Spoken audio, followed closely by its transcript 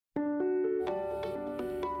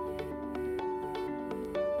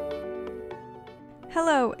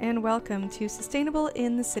Hello and welcome to Sustainable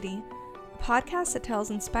in the City, a podcast that tells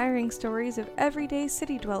inspiring stories of everyday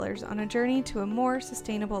city dwellers on a journey to a more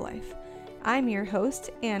sustainable life. I'm your host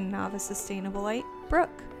and novice sustainableite,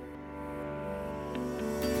 Brooke.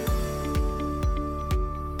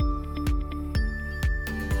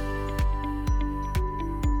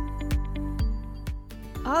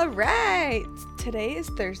 All right, today is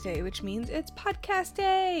Thursday, which means it's podcast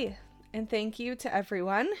day. And thank you to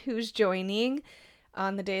everyone who's joining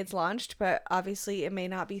on the day it's launched, but obviously it may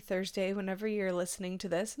not be Thursday whenever you're listening to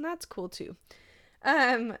this, and that's cool too.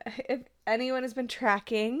 If anyone has been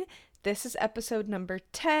tracking, this is episode number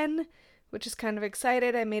 10, which is kind of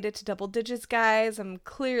excited. I made it to double digits, guys. I'm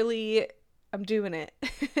doing it.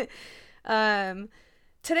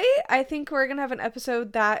 Today, I think we're going to have an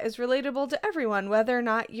episode that is relatable to everyone, whether or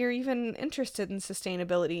not you're even interested in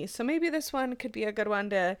sustainability. So maybe this one could be a good one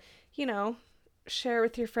to, share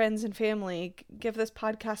with your friends and family. Give this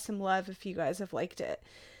podcast some love if you guys have liked it.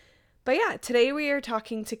 But yeah, today we are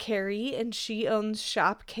talking to Carrie, and she owns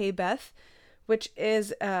Shop K-Beth, which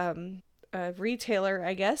is a retailer,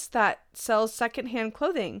 I guess, that sells secondhand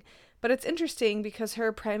clothing. But it's interesting because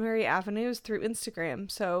her primary avenue is through Instagram.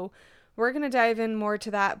 So we're going to dive in more to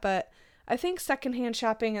that. But I think secondhand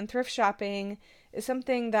shopping and thrift shopping is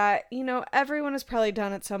something that, everyone has probably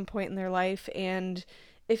done at some point in their life. And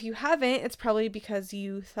if you haven't, it's probably because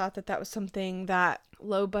you thought that was something that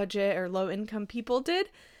low budget or low income people did.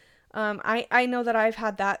 I know that I've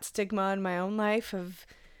had that stigma in my own life of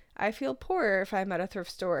I feel poor if I'm at a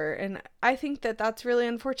thrift store, and I think that that's really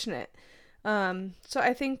unfortunate. So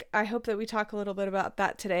I hope that we talk a little bit about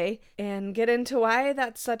that today and get into why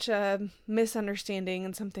that's such a misunderstanding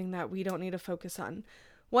and something that we don't need to focus on.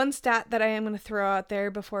 One stat that I am going to throw out there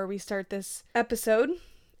before we start this episode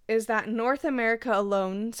is that North America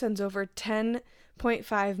alone sends over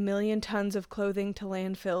 10.5 million tons of clothing to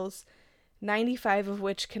landfills, 95 of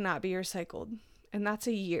which cannot be recycled. And that's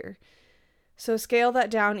a year. So scale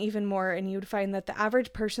that down even more and you'd find that the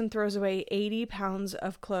average person throws away 80 pounds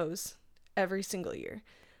of clothes every single year.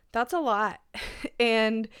 That's a lot.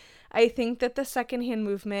 And I think that the secondhand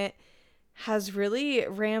movement has really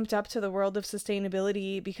ramped up to the world of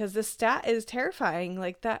sustainability because the stat is terrifying.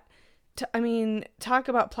 Like that. Talk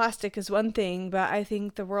about plastic is one thing, but I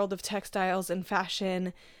think the world of textiles and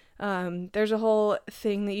fashion, there's a whole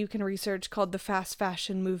thing that you can research called the fast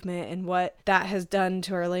fashion movement and what that has done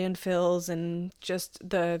to our landfills and just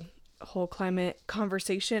the whole climate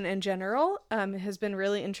conversation in general has been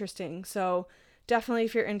really interesting. So definitely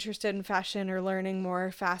if you're interested in fashion or learning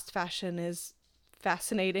more, fast fashion is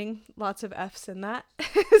fascinating. Lots of F's in that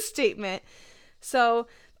statement. So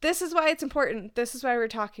this is why it's important. This is why we're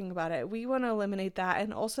talking about it. We want to eliminate that.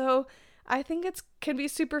 And also, I think it can be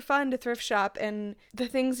super fun to thrift shop and the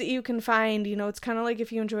things that you can find, it's kind of like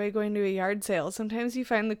if you enjoy going to a yard sale. Sometimes you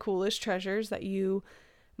find the coolest treasures that you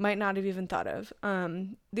might not have even thought of.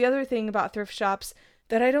 The other thing about thrift shops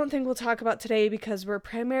that I don't think we'll talk about today because we're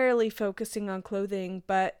primarily focusing on clothing,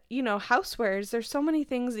 but, housewares, there's so many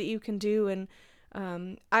things that you can do.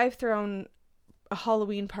 And I've thrown a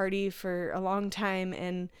Halloween party for a long time,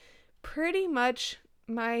 and pretty much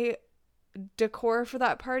my decor for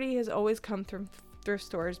that party has always come from thrift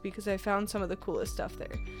stores because I found some of the coolest stuff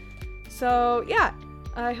there. So yeah,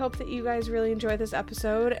 I hope that you guys really enjoy this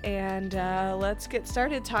episode, and let's get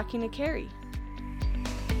started talking to Carrie.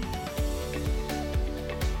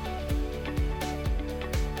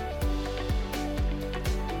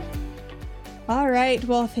 All right.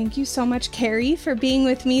 Well, thank you so much, Carrie, for being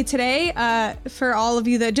with me today. For all of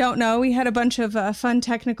you that don't know, we had a bunch of fun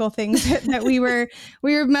technical things that we were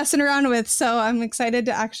messing around with. So I'm excited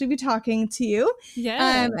to actually be talking to you.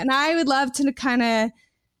 Yeah. And I would love to kind of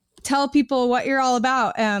tell people what you're all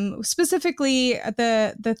about. Specifically,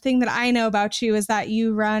 the thing that I know about you is that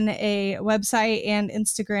you run a website and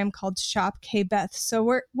Instagram called Shop K-Beth.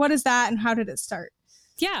 So what is that and how did it start?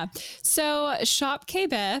 Yeah. So Shop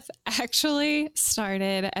K-Beth actually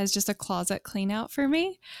started as just a closet clean out for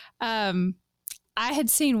me. I had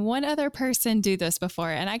seen one other person do this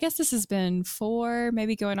before, and I guess this has been 4,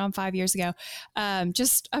 maybe going on 5 years ago.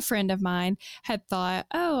 Just a friend of mine had thought,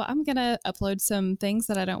 I'm going to upload some things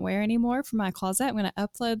that I don't wear anymore from my closet. I'm going to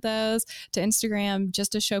upload those to Instagram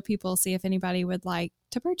just to show people, see if anybody would like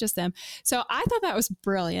to purchase them. So I thought that was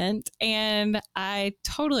brilliant, and I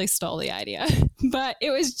totally stole the idea, but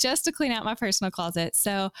it was just to clean out my personal closet.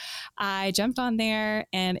 So I jumped on there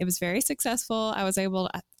and it was very successful. I was able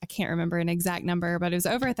to, I can't remember an exact number, but it was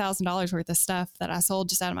over $1,000 worth of stuff that I sold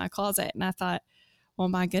just out of my closet. And I thought, well,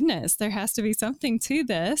 my goodness, there has to be something to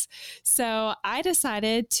this. So I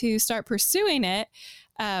decided to start pursuing it.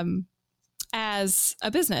 as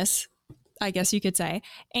a business, I guess you could say.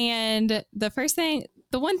 And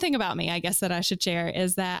the one thing about me, I guess, that I should share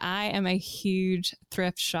is that I am a huge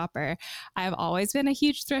thrift shopper. I've always been a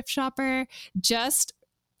huge thrift shopper, just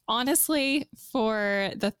honestly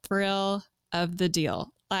for the thrill of the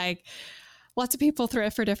deal. Like, lots of people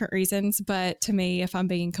thrift for different reasons, but to me, if I'm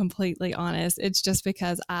being completely honest, it's just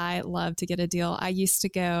because I love to get a deal. I used to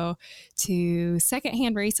go to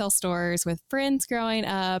secondhand resale stores with friends growing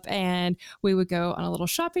up, and we would go on a little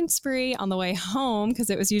shopping spree on the way home because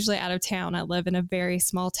it was usually out of town. I live in a very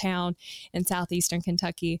small town in southeastern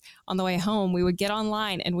Kentucky. On the way home, we would get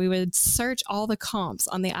online and we would search all the comps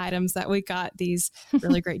on the items that we got these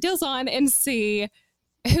really great deals on and see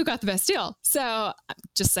who got the best deal. So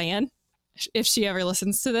just saying, if she ever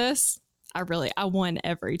listens to this, I won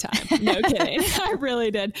every time. No kidding. I really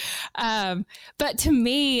did. But to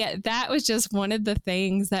me, that was just one of the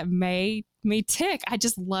things that made me tick. I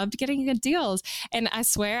just loved getting good deals. And I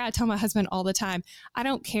swear, I tell my husband all the time, I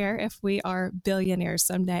don't care if we are billionaires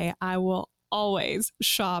someday, I will always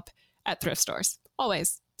shop at thrift stores.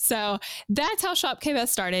 Always. So that's how Shop K Beth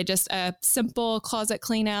started. Just a simple closet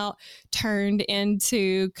clean out turned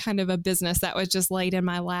into kind of a business that was just laid in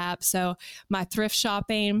my lap. So my thrift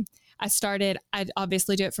shopping, I'd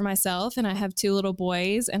obviously do it for myself, and I have 2 little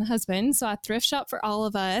boys and a husband. So I thrift shop for all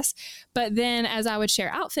of us. But then as I would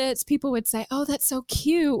share outfits, people would say, "Oh, that's so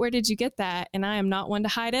cute. Where did you get that?" And I am not one to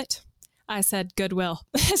hide it. I said Goodwill,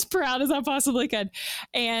 as proud as I possibly could.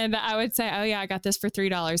 And I would say, "Oh yeah, I got this for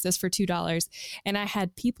 $3, this for $2. And I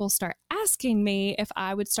had people start asking me if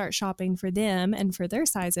I would start shopping for them and for their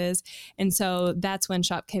sizes. And so that's when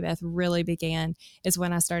Shop K Beth really began, is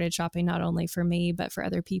when I started shopping not only for me, but for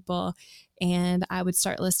other people. And I would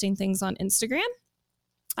start listing things on Instagram.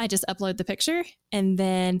 I just upload the picture, and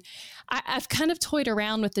then I've kind of toyed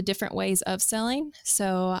around with the different ways of selling.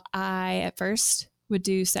 So I, at first, would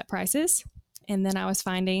do set prices. And then I was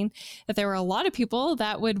finding that there were a lot of people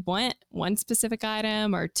that would want one specific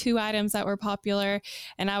item or 2 items that were popular.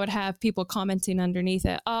 And I would have people commenting underneath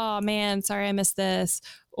it, "Oh man, sorry I missed this."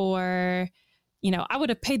 Or, I would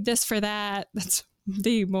have paid this for that. That's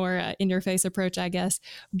the more in your face approach, I guess.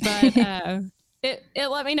 But it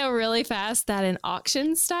let me know really fast that an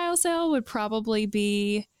auction style sale would probably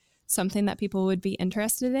be something that people would be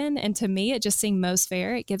interested in. And to me, it just seemed most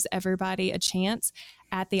fair. It gives everybody a chance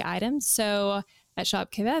at the item. So at Shop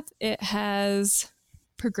K Beth, it has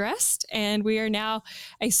progressed, and we are now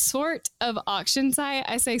a sort of auction site.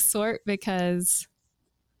 I say sort because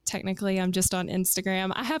technically I'm just on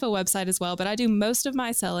Instagram. I have a website as well, but I do most of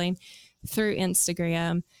my selling through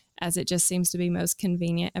Instagram, as it just seems to be most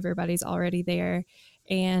convenient. Everybody's already there.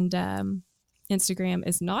 And Instagram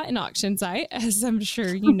is not an auction site, as I'm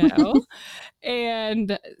sure you know.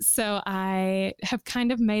 And so I have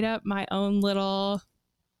kind of made up my own little,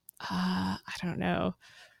 I don't know,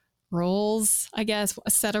 roles, I guess, a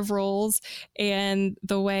set of roles. And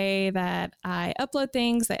the way that I upload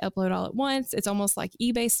things, I upload all at once. It's almost like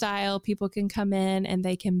eBay style. People can come in and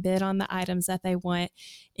they can bid on the items that they want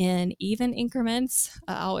in even increments.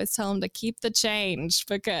 I always tell them to keep the change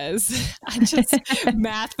because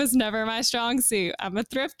math was never my strong suit. I'm a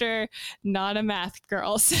thrifter, not a math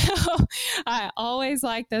girl. So I always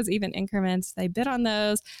like those even increments. They bid on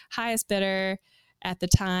those, highest bidder at the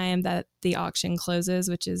time that the auction closes,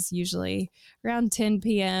 which is usually around 10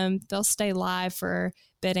 p.m. They'll stay live for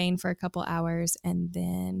bidding for a couple hours, and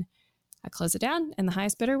then I close it down and the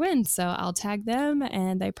highest bidder wins. So I'll tag them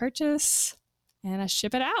and they purchase and I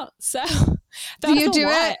ship it out. So do you do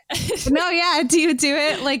it? No, yeah. Do you do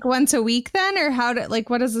it like once a week then? Or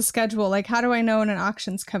what is the schedule? Like, how do I know when an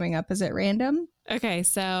auction's coming up? Is it random? Okay.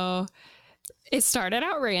 So it started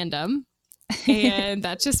out random. And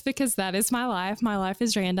that's just because that is my life. My life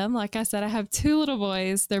is random. Like I said, I have 2 little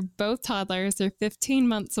boys. They're both toddlers. They're 15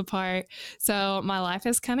 months apart. So my life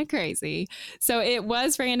is kind of crazy. So it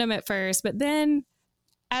was random at first. But then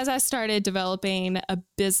as I started developing a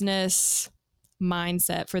business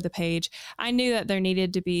mindset for the page, I knew that there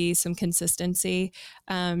needed to be some consistency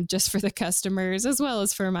just for the customers as well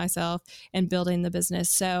as for myself in building the business.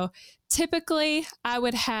 So typically I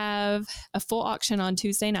would have a full auction on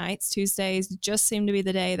Tuesday nights. Tuesdays just seem to be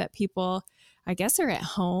the day that people, I guess, are at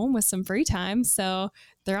home with some free time. So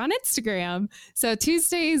they're on Instagram. So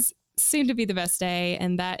Tuesdays seem to be the best day.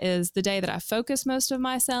 And that is the day that I focus most of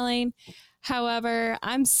my selling. However,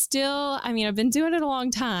 I've been doing it a long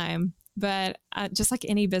time. But just like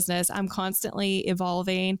any business, I'm constantly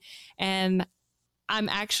evolving, and I'm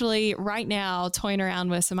actually right now toying around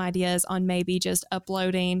with some ideas on maybe just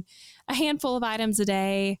uploading a handful of items a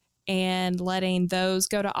day and letting those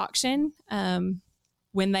go to auction.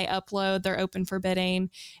 when they upload, they're open for bidding,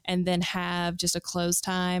 and then have just a close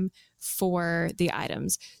time for the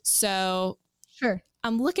items. So Sure.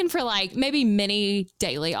 I'm looking for like maybe mini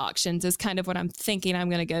daily auctions is kind of what I'm thinking I'm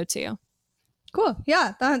going to go to. Cool.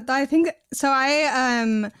 Yeah, I think so.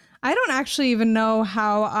 I don't actually even know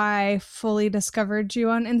how I fully discovered you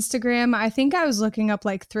on Instagram. I think I was looking up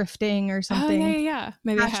like thrifting or something. Oh, yeah.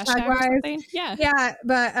 Maybe a hashtag or something. Yeah. Yeah,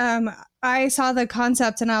 but I saw the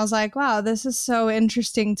concept and I was like, wow, this is so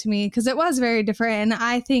interesting to me because it was very different. And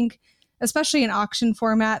I think, especially in auction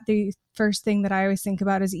format, the first thing that I always think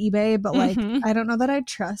about is eBay. But like, I don't know that I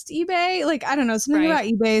trust eBay. Like, I don't know, something about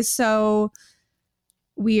eBay is so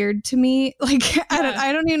weird to me. Like,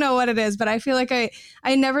 I don't even know what it is, but I feel like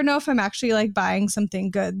I never know if I'm actually like buying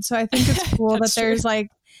something good. So I think it's cool that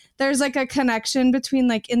there's like a connection between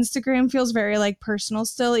like Instagram feels very like personal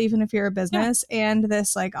still, even if you're a business, and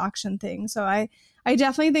this like auction thing. So I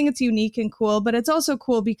definitely think it's unique and cool, but it's also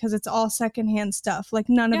cool because it's all secondhand stuff. Like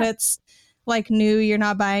none of it's like new. You're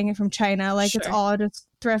not buying it from China. Like it's all just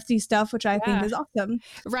thrifty stuff, which I think is awesome.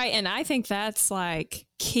 Right. And I think that's like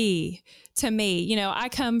key to me. You know, I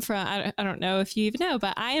come from, I don't know if you even know,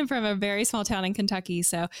 but I am from a very small town in Kentucky.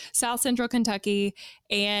 So South Central Kentucky.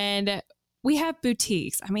 And we have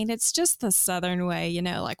boutiques. I mean, it's just the Southern way, you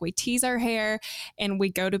know, like we tease our hair and we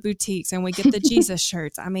go to boutiques and we get the Jesus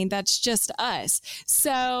shirts. I mean, that's just us.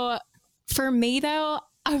 So for me, though,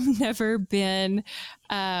 I've never been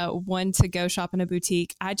one to go shop in a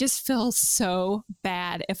boutique. I just feel so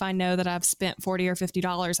bad if I know that I've spent $40 or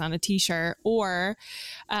 $50 on a t-shirt or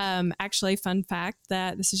actually, fun fact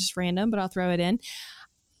that this is just random, but I'll throw it in.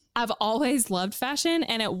 I've always loved fashion.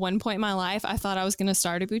 And at one point in my life, I thought I was going to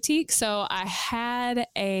start a boutique. So I had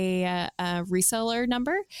a reseller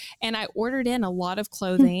number and I ordered in a lot of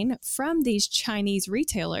clothing from these Chinese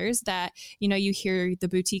retailers that, you know, you hear the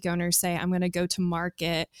boutique owners say, I'm going to go to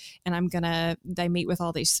market and they meet with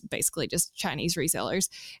all these basically just Chinese resellers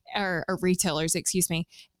or retailers, excuse me.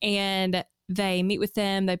 And they meet with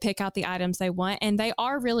them, they pick out the items they want, and they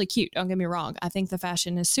are really cute. Don't get me wrong. I think the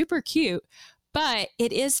fashion is super cute. But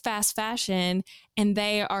it is fast fashion and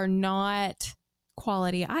they are not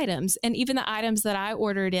quality items. And even the items that I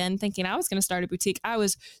ordered in thinking I was going to start a boutique, I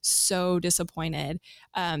was so disappointed.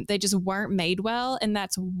 They just weren't made well. And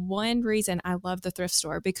that's one reason I love the thrift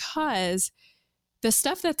store, because the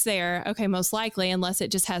stuff that's there, okay, most likely, unless it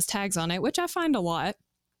just has tags on it, which I find a lot,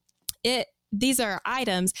 these are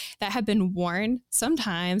items that have been worn.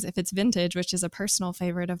 Sometimes, if it's vintage, which is a personal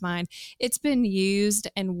favorite of mine, it's been used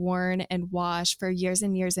and worn and washed for years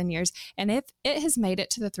and years and years. And if it has made it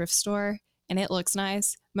to the thrift store and it looks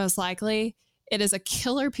nice, most likely it is a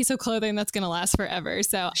killer piece of clothing that's going to last forever.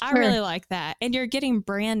 So I really like that. And you're getting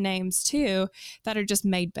brand names too that are just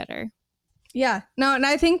made better. Yeah, no, and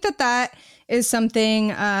I think that is something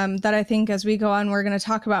that I think as we go on, we're going to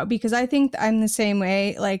talk about, because I think I'm the same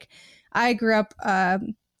way. Like, I grew up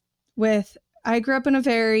in a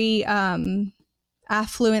very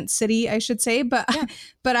affluent city, I should say, but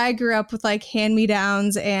I grew up with like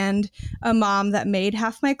hand-me-downs and a mom that made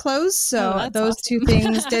half my clothes. So those two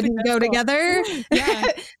things didn't go together.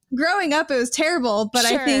 Growing up, it was terrible. But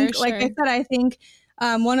I think, like I said, I think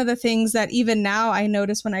one of the things that even now I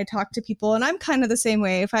notice when I talk to people, and I'm kind of the same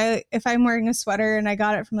way, if I'm wearing a sweater and I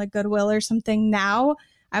got it from like Goodwill or something now,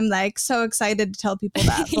 I'm like so excited to tell people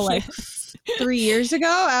that. But like 3 years ago,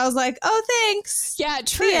 I was like, "Oh, thanks." Yeah,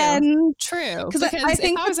 true. Because I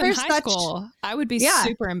think if I was in high school, I would be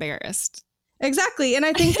super embarrassed. Exactly, and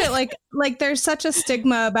I think that like there's such a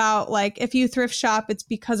stigma about like if you thrift shop, it's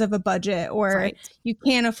because of a budget or you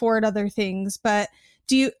can't afford other things. But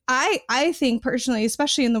I think personally,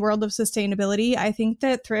 especially in the world of sustainability, I think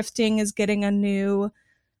that thrifting is getting a new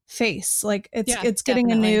face. Like it's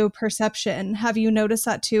getting a new perception. Have you noticed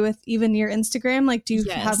that too with even your Instagram? Like, do you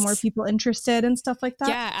have more people interested and stuff like that?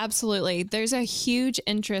 Yeah, absolutely. There's a huge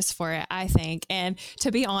interest for it, I think. And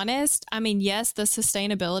to be honest, I mean, yes, the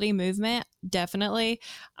sustainability movement, definitely.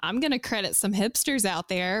 I'm going to credit some hipsters out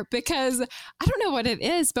there because I don't know what it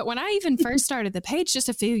is, but when I even first started the page just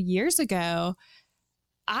a few years ago,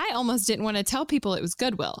 I almost didn't want to tell people it was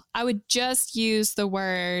Goodwill. I would just use the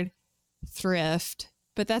word thrift,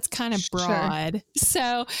 but that's kind of broad.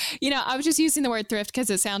 So, you know, I was just using the word thrift because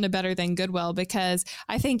it sounded better than Goodwill, because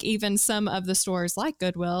I think even some of the stores like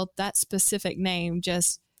Goodwill, that specific name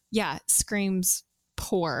just, screams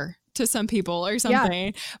poor to some people or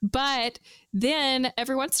something. But then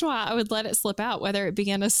every once in a while I would let it slip out, whether it be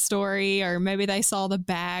in a story or maybe they saw the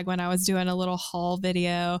bag when I was doing a little haul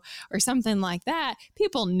video or something like that.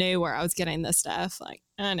 People knew where I was getting this stuff. Like,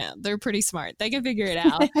 I know they're pretty smart. They can figure it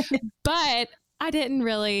out. But I didn't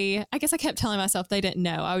really, I guess I kept telling myself they didn't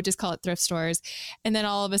know. I would just call it thrift stores. And then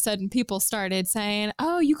all of a sudden people started saying,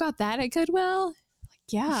 oh, you got that at Goodwill?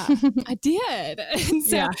 Yeah, I did. And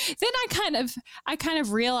so then I kind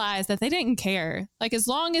of realized that they didn't care. Like, as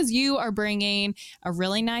long as you are bringing a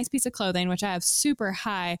really nice piece of clothing, which I have super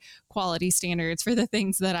high quality standards for the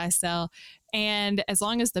things that I sell. And as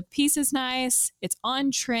long as the piece is nice, it's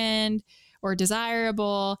on trend or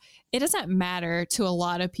desirable, it doesn't matter to a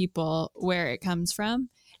lot of people where it comes from.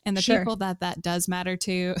 And the people that does matter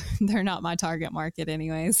to, they're not my target market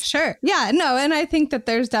anyways. Sure. Yeah, no. And I think that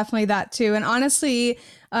there's definitely that too. And honestly,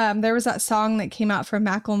 there was that song that came out from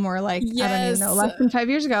Macklemore, like, I don't even know, less than 5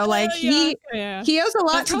 years ago. Like he owes a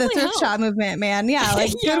lot to the thrift shop movement, man. Yeah.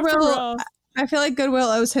 Like Goodwill. I feel like Goodwill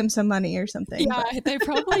owes him some money or something. Yeah, they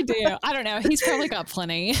probably do. I don't know. He's probably got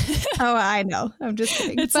plenty. Oh, I know. I'm just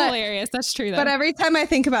kidding. It's hilarious. That's true, though. But every time I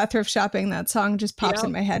think about thrift shopping, that song just pops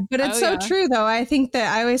in my head. But it's true, though. I think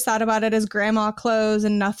that I always thought about it as grandma clothes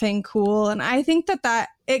and nothing cool. And I think that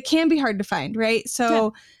it can be hard to find, right?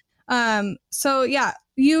 So,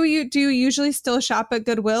 you do you usually still shop at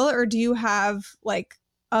Goodwill, or do you have like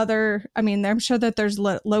other, I mean, I'm sure that there's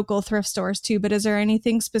local thrift stores too, but is there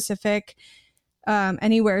anything specific,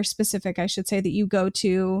 anywhere specific, I should say, that you go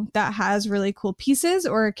to that has really cool pieces,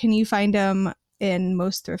 or can you find them in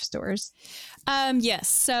most thrift stores? Yes.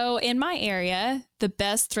 So in my area, the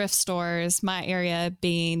best thrift stores, my area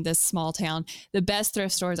being this small town, the best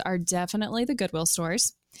thrift stores are definitely the Goodwill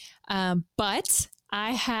stores. But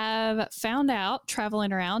I have found out,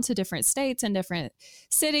 traveling around to different states and different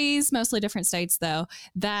cities, mostly different states though,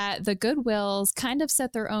 that the Goodwills kind of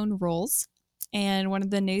set their own rules. And one of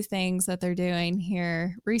the new things that they're doing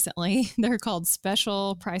here recently, they're called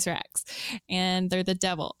special price racks, and they're the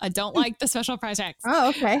devil. I don't like the special price racks.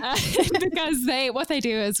 Oh, okay. Because what they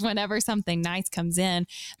do is whenever something nice comes in,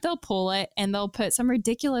 they'll pull it and they'll put some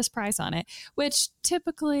ridiculous price on it, which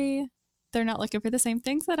typically they're not looking for the same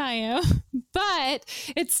things that I am, but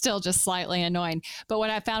it's still just slightly annoying. But what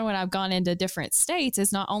I found when I've gone into different states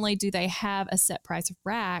is not only do they have a set price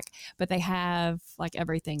rack, but they have like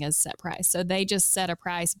everything is set price. So they just set a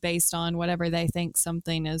price based on whatever they think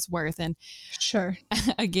something is worth. And sure,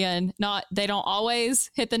 again, they don't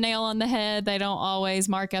always hit the nail on the head. They don't always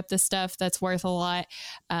mark up the stuff that's worth a lot,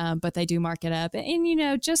 but they do mark it up.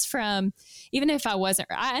 And just from, even if I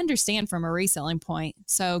understand from a reselling point.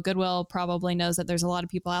 So Goodwill probably knows that there's a lot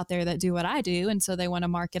of people out there that do what I do. And so they want to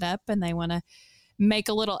mark it up and they want to make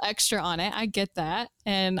a little extra on it. I get that.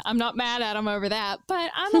 And I'm not mad at them over that,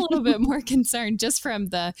 but I'm a little bit more concerned just from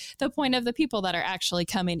the point of the people that are actually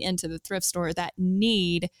coming into the thrift store that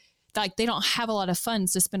need, like, they don't have a lot of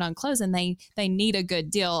funds to spend on clothes and they need a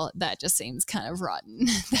good deal. That just seems kind of rotten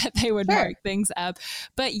that they would mark things up.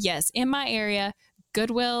 But yes, in my area,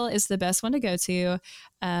 Goodwill is the best one to go to.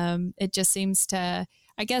 It just seems to,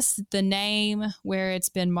 I guess, the name where it's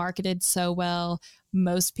been marketed so well,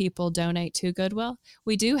 most people donate to Goodwill.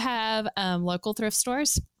 We do have local thrift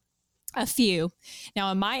stores, a few.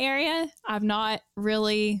 Now in my area, I've not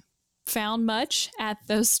really found much at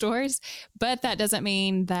those stores, but that doesn't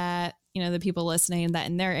mean that, the people listening, that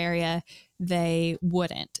in their area, they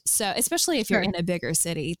wouldn't. So especially if you're in a bigger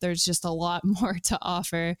city, there's just a lot more to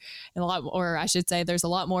offer, and there's a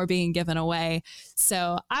lot more being given away.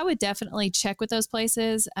 So I would definitely check with those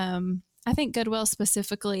places. I think Goodwill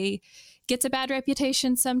specifically gets a bad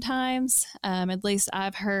reputation sometimes. At least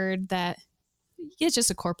I've heard that it's just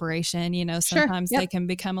a corporation, sometimes they can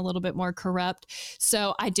become a little bit more corrupt.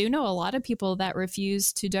 So I do know a lot of people that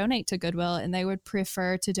refuse to donate to Goodwill and they would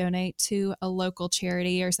prefer to donate to a local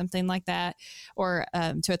charity or something like that, or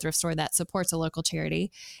to a thrift store that supports a local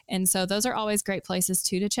charity. And so those are always great places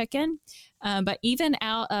too to check in. But even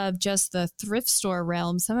out of just the thrift store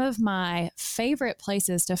realm, some of my favorite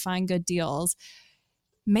places to find good deals,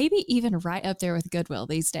 maybe even right up there with Goodwill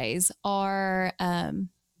these days, are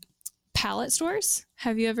pallet stores.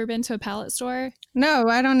 Have you ever been to a pallet store? No,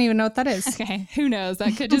 I don't even know what that is. Okay, who knows?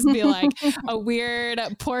 That could just be like a weird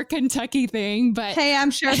poor Kentucky thing, but hey, I'm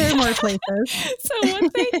sure there are more places. So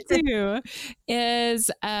what they do is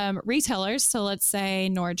retailers, so let's say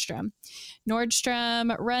Nordstrom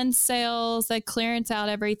runs sales, they clearance out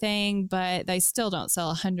everything, but they still don't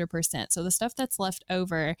sell 100%. So the stuff that's left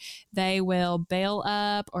over, they will bale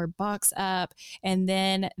up or box up, and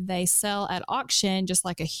then they sell at auction just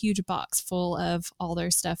like a huge box full of all their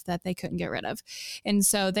stuff that they couldn't get rid of. And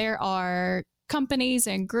so there are companies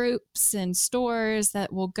and groups and stores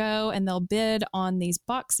that will go and they'll bid on these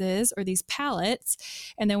boxes or these pallets.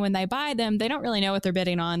 And then when they buy them, they don't really know what they're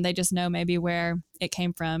bidding on. They just know maybe where it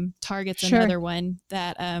came from. Target's another one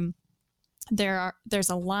that there's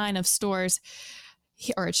a line of stores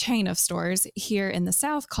or a chain of stores here in the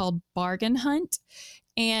South called Bargain Hunt.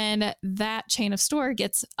 And that chain of store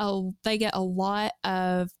they get a lot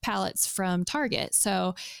of pallets from Target.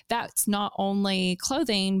 So that's not only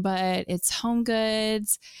clothing, but it's home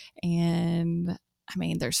goods. And I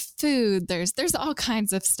mean, there's food, there's all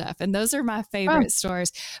kinds of stuff. And those are my favorite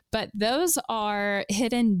stores. But those are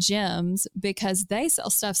hidden gems because they sell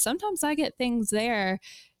stuff. Sometimes I get things there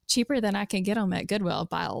cheaper than I can get them at Goodwill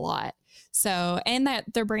by a lot. So, and that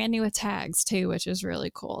they're brand new with tags too, which is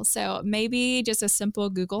really cool. So maybe just a simple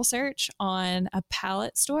Google search on a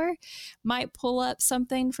pallet store might pull up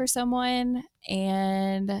something for someone.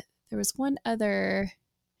 And there was one other,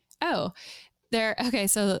 okay,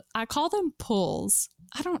 so I call them pulls.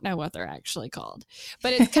 I don't know what they're actually called,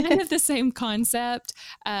 but it's kind of the same concept.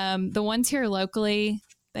 The ones here locally,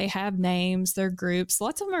 they have names, they're groups.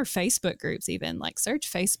 Lots of them are Facebook groups, even like search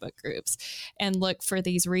Facebook groups and look for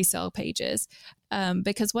these resale pages.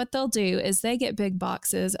 Because what they'll do is they get big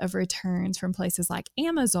boxes of returns from places like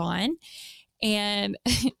Amazon. And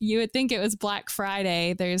you would think it was Black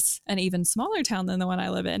Friday. There's an even smaller town than the one I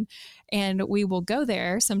live in. And we will go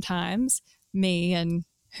there sometimes, me and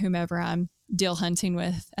whomever I'm deal hunting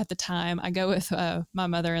with at the time. I go with my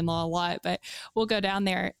mother-in-law a lot, but we'll go down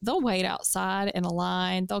there. They'll wait outside in a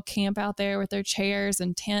line. They'll camp out there with their chairs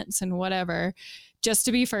and tents and whatever just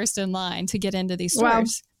to be first in line to get into these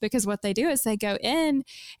stores. Wow. Because what they do is they go in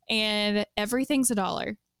and everything's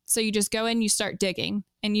 $1. So you just go in, you start digging,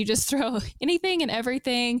 and you just throw anything and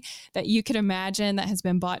everything that you could imagine that has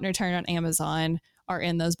been bought and returned on Amazon are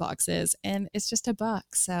in those boxes. And it's just $1.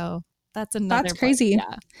 So that's crazy.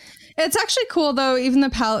 Yeah. It's actually cool though, even the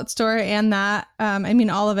pallet store and that, I mean,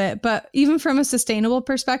 all of it, but even from a sustainable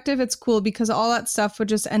perspective, it's cool because all that stuff would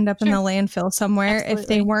just end up in the landfill somewhere. Absolutely. If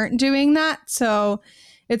they weren't doing that. So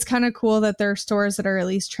it's kind of cool that there are stores that are at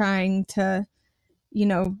least trying to, be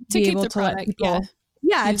able to let people,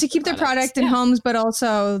 to keep the product in homes, but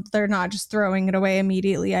also they're not just throwing it away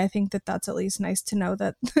immediately. I think that that's at least nice to know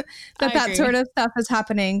that that sort of stuff is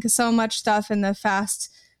happening, because so much stuff in the fast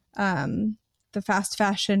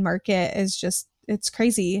fashion market is just, it's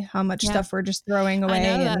crazy how much stuff we're just throwing away.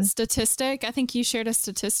 I know that statistic. I think you shared a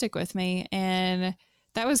statistic with me, and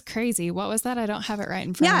that was crazy. What was that? I don't have it right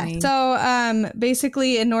in front of me. So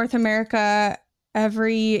basically in North America,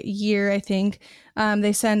 every year, I think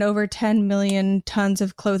they send over 10 million tons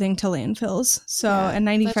of clothing to landfills. So, and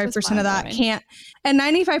 95% of that can't, and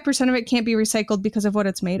 95% of it can't be recycled because of what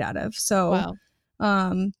it's made out of. So,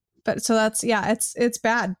 but so that's, it's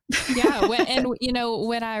bad. Yeah.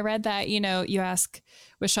 When I read that, you ask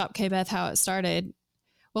with Shop K Beth how it started.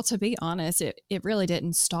 Well, to be honest, it really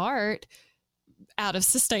didn't start out of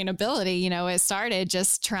sustainability. It started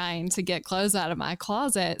just trying to get clothes out of my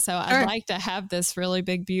closet. So I'd like to have this really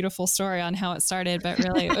big, beautiful story on how it started, but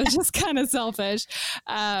really it was just kind of selfish.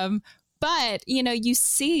 But, you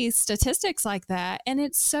see statistics like that, and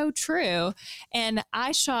it's so true. And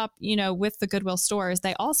I shop, with the Goodwill stores.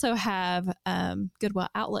 They also have Goodwill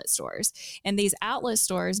outlet stores. And these outlet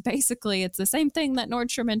stores, basically, it's the same thing that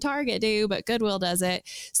Nordstrom and Target do, but Goodwill does it.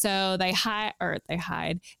 So they have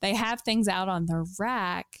things out on the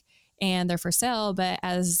rack, and they're for sale. But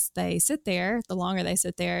as they sit there, the longer they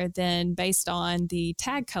sit there, then based on the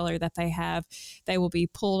tag color that they have, they will be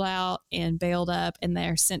pulled out and baled up, and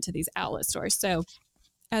they're sent to these outlet stores. So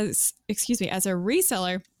as a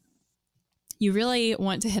reseller, you really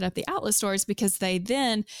want to hit up the outlet stores because they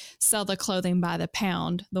then sell the clothing by the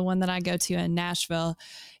pound. The one that I go to in Nashville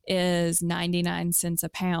is 99 cents a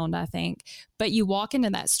pound, I think. But you walk into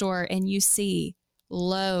that store and you see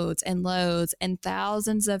loads and loads and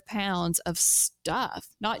thousands of pounds of stuff,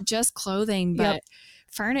 not just clothing, but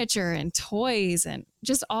furniture and toys and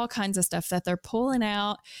just all kinds of stuff that they're pulling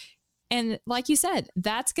out. And like you said,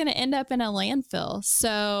 that's going to end up in a landfill.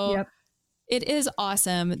 So it is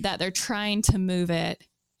awesome that they're trying to move it.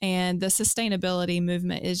 And the sustainability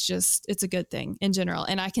movement is just, it's a good thing in general.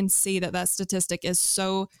 And I can see that statistic is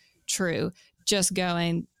so true, just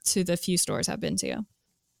going to the few stores I've been to.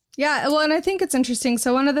 Yeah, well, and I think it's interesting.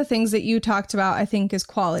 So one of the things that you talked about, I think, is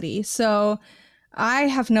quality. So I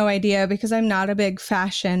have no idea because I'm not a big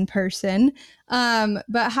fashion person.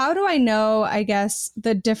 But how do I know, I guess,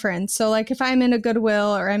 the difference? So like if I'm in a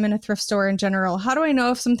Goodwill or I'm in a thrift store in general, how do I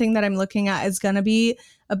know if something that I'm looking at is going to be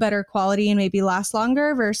a better quality and maybe last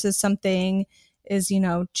longer versus something is,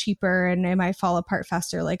 cheaper and it might fall apart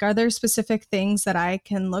faster? Like, are there specific things that I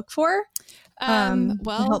can look for?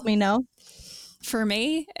 Help me know. For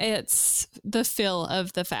me, it's the feel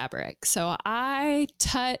of the fabric. So I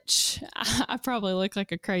probably look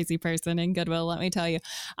like a crazy person in Goodwill, let me tell you.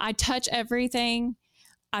 I touch everything.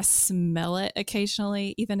 I smell it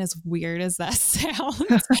occasionally, even as weird as that sounds.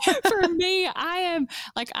 For me, I'm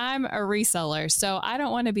a reseller. So I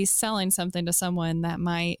don't want to be selling something to someone that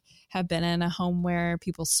might have been in a home where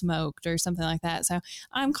people smoked or something like that. So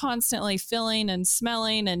I'm constantly feeling and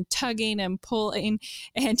smelling and tugging and pulling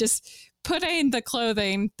and just putting the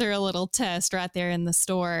clothing through a little test right there in the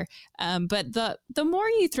store. But the more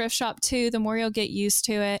you thrift shop too, the more you'll get used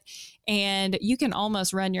to it. And you can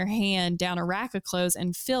almost run your hand down a rack of clothes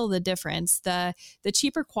and feel the difference. The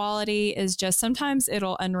cheaper quality is just sometimes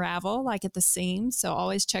it'll unravel like at the seams. So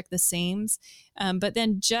always check the seams. But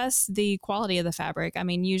then just the quality of the fabric. I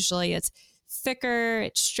mean, usually it's thicker,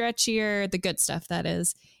 it's stretchier, the good stuff that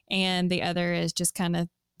is. And the other is just kind of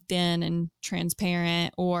thin and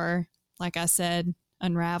transparent, or like I said,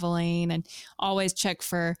 unraveling. And always check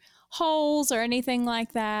for holes or anything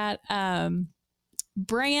like that.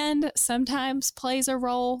 Brand sometimes plays a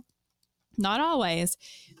role, not always,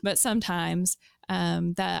 but sometimes.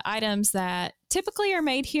 The items that typically are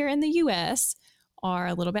made here in the U.S. are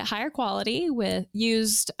a little bit higher quality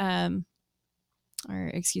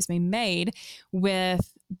made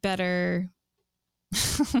with better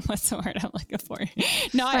what's the word I'm looking for?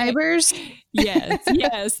 Not fibers.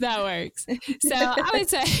 Yes, that works. So I would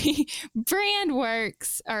say brand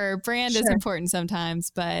works, or brand is important sometimes,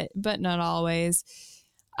 but not always.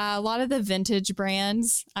 A lot of the vintage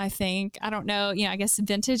brands, I don't know, I guess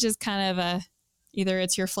vintage is kind of either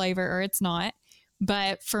it's your flavor or it's not.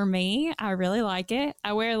 But for me, I really like it.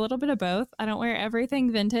 I wear a little bit of both. I don't wear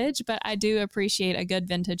everything vintage, but I do appreciate a good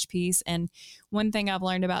vintage piece. And one thing I've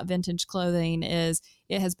learned about vintage clothing is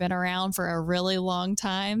it has been around for a really long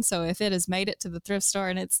time. So if it has made it to the thrift store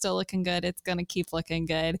and it's still looking good, it's going to keep looking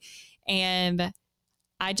good. And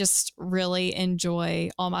I just really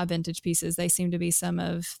enjoy all my vintage pieces. They seem to be some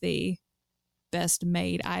of the best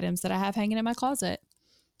made items that I have hanging in my closet.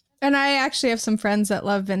 And I actually have some friends that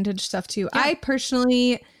love vintage stuff too. Yeah. I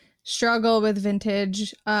personally struggle with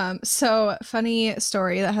vintage. So funny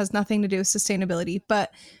story that has nothing to do with sustainability.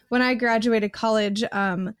 But when I graduated college,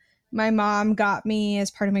 my mom got me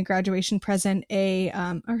as part of my graduation present it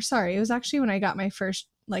was actually when I got my first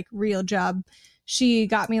real job. She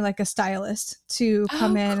got me a stylist to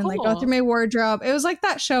come in and go through my wardrobe. It was like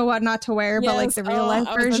that show, What Not to Wear, but the real life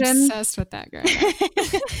version. I was obsessed with that girl.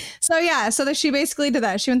 So she basically did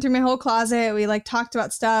that. She went through my whole closet. We talked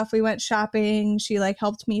about stuff. We went shopping. She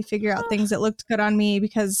helped me figure out things that looked good on me,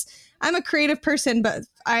 because I'm a creative person, but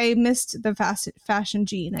I missed the fashion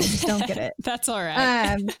gene. I just don't get it. That's all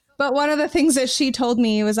right. But one of the things that she told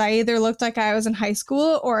me was I either looked like I was in high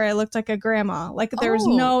school or I looked like a grandma. There was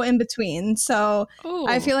no in between. So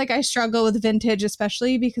I feel like I struggle with vintage,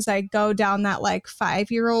 especially because I go down that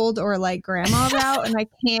 5-year-old or grandma route, and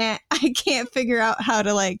I can't figure out how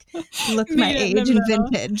to look my age in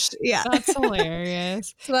vintage. Yeah. That's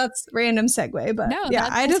hilarious. So that's random segue, but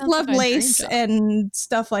I just love lace and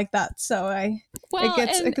stuff like that. So it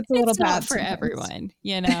gets a little bad for sometimes. Everyone,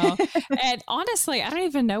 And honestly, I don't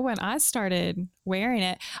even know when I started wearing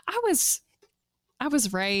it. I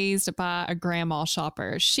was raised by a grandma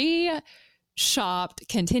shopper. She shopped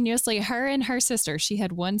continuously. Her and her sister, she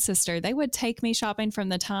had one sister. They would take me shopping from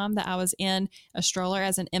the time that I was in a stroller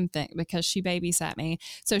as an infant, because she babysat me.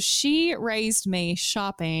 So she raised me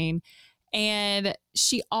shopping. And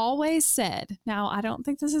she always said, now I don't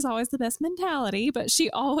think this is always the best mentality, but she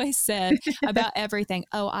always said about everything,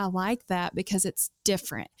 oh, I like that because it's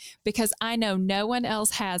different, because I know no one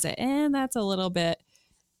else has it. And that's a little bit,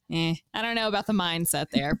 I don't know about the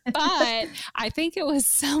mindset there, but I think it was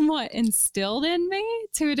somewhat instilled in me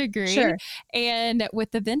to a degree. Sure. And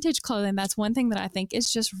with the vintage clothing, that's one thing that I think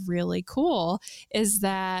is just really cool, is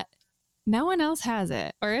that no one else has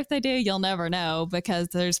it. Or if they do, you'll never know, because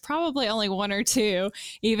there's probably only one or two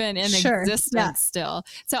even in existence still.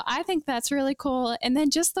 So I think that's really cool. And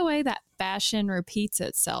then just the way that fashion repeats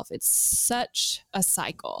itself, it's such a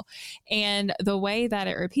cycle. And the way that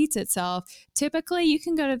it repeats itself, typically you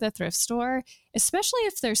can go to the thrift store, especially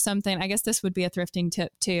if there's something, I guess this would be a thrifting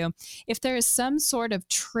tip too. If there is some sort of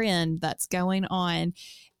trend that's going on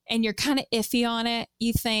and you're kind of iffy on it,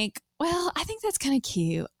 you think, well, I think that's kind of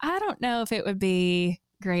cute. I don't know if it would be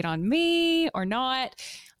great on me or not.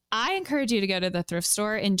 I encourage you to go to the thrift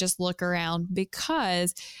store and just look around,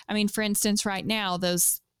 because, for instance, right now,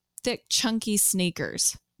 those thick, chunky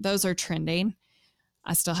sneakers, those are trending.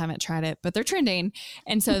 I still haven't tried it, but they're trending.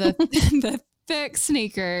 And so the thick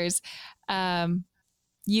sneakers,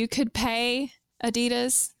 you could pay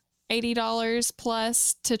Adidas $80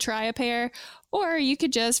 plus to try a pair, or you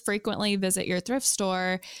could just frequently visit your thrift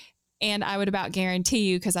store. And I would about guarantee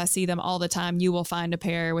you, because I see them all the time, you will find a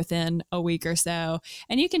pair within a week or so,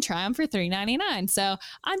 and you can try them for $3.99. So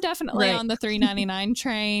I'm definitely on the $3.99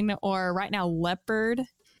 train. Or right now, leopard.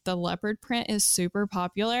 The leopard print is super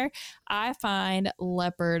popular. I find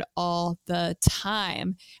leopard all the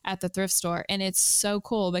time at the thrift store. And it's so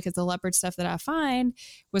cool because the leopard stuff that I find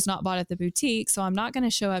was not bought at the boutique. So I'm not going to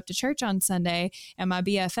show up to church on Sunday and my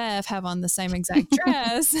BFF have on the same exact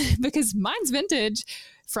dress because mine's vintage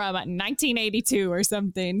from 1982 or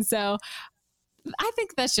something. So I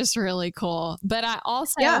think that's just really cool. But I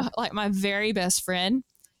also, like my very best friend,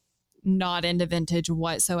 not into vintage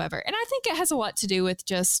whatsoever. And I think it has a lot to do with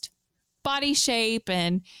just body shape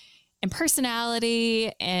and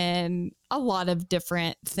personality, and a lot of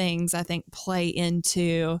different things I think play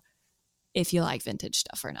into if you like vintage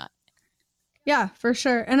stuff or not. Yeah, for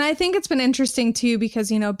sure. And I think it's been interesting too, because,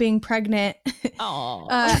 you know, being pregnant,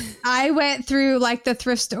 I went through like the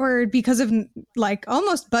thrift store because of like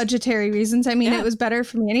almost budgetary reasons. I mean, it was better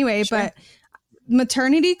for me anyway, but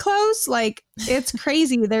maternity clothes, like it's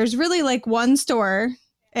crazy. There's really like one store,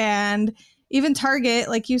 and even Target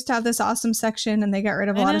like used to have this awesome section and they got rid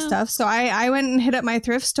of a lot of stuff. So I went and hit up my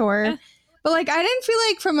thrift store, but like I didn't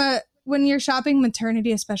feel like when you're shopping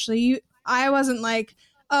maternity, especially, I wasn't like,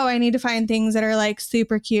 oh, I need to find things that are like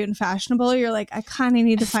super cute and fashionable. You're like, I kind of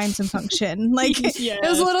need to find some function. Like it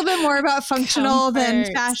was a little bit more about functional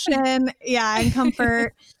than fashion. Yeah. And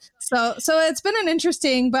comfort. So it's been an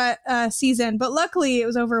interesting season, but luckily it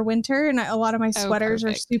was over winter and a lot of my sweaters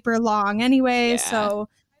are super long anyway. Yeah. So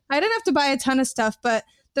I didn't have to buy a ton of stuff, but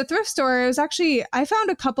the thrift store, it was actually, I found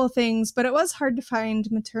a couple things, but it was hard to find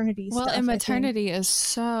maternity stuff. Well, and maternity is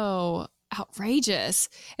so outrageous.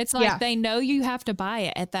 It's like they know you have to buy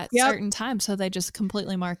it at that certain time, so they just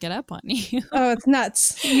completely mark it up on you. Oh, it's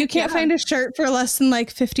nuts. You can't find a shirt for less than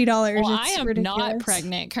like $50. Well, I am ridiculous. Not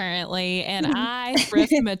pregnant currently, and I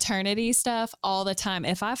thrift maternity stuff all the time.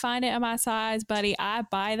 If I find it in my size, buddy, I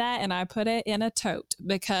buy that and I put it in a tote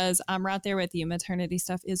because I'm right there with you. Maternity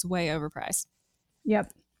stuff is way overpriced.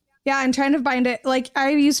 Yep. Yeah, I'm trying to find it. Like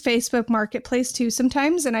I use Facebook Marketplace too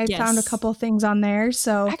sometimes, and I found a couple things on there.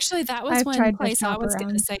 So actually, that was one place I was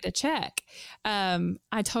going to say to check.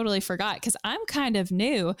 I totally forgot because I'm kind of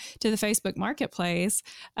new to the Facebook Marketplace.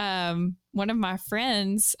 One of my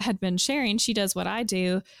friends had been sharing. She does what I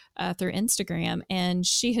do through Instagram, and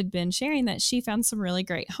she had been sharing that she found some really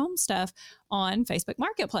great home stuff on Facebook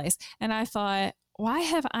Marketplace, and I thought, why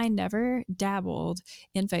have I never dabbled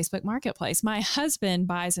in Facebook Marketplace? My husband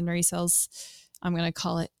buys and resells, I'm going to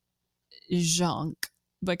call it junk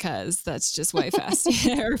because that's just way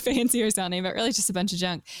faster or fancier sounding, but really just a bunch of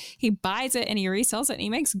junk. He buys it and he resells it and he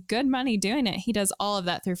makes good money doing it. He does all of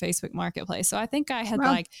that through Facebook Marketplace. So I think I had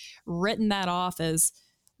like written that off as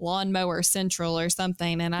Lawnmower Central or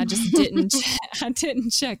something, and I just didn't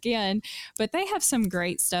check in. But they have some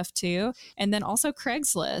great stuff too. And then also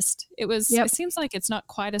Craigslist. It seems like it's not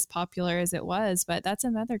quite as popular as it was, but that's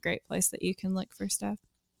another great place that you can look for stuff.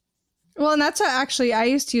 Well, and that's actually, I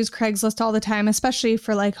used to use Craigslist all the time, especially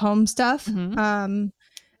for like home stuff,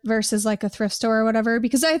 versus like a thrift store or whatever.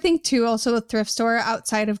 Because I think too, also a thrift store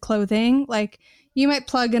outside of clothing, like you might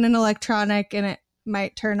plug in an electronic and it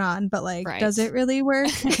might turn on, but like does it really work?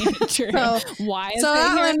 True. Why is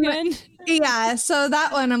that one? Yeah, so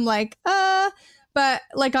that one I'm like, but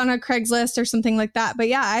like on a Craigslist or something like that. But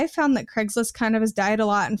yeah, I found that Craigslist kind of has died a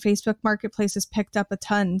lot and Facebook Marketplace has picked up a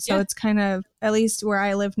ton. So it's kind of, at least where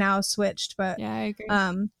I live now, switched. But yeah, I agree.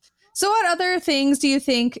 So what other things do you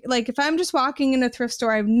think, like if I'm just walking in a thrift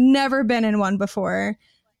store, I've never been in one before,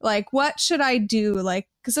 like what should I do? Like,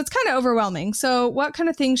 because it's kind of overwhelming. So what kind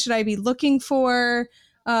of things should I be looking for?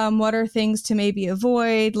 What are things to maybe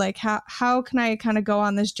avoid? Like how can I kind of go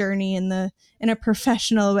on this journey in a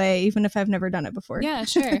professional way, even if I've never done it before? Yeah,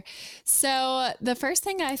 sure. So the first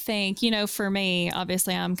thing I think, for me,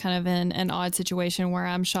 obviously I'm kind of in an odd situation where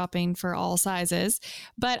I'm shopping for all sizes,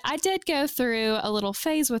 but I did go through a little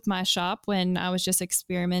phase with my shop when I was just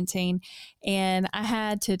experimenting, and I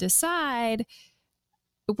had to decide,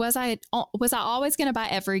 was I always going to buy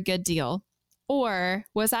every good deal, or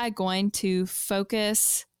was I going to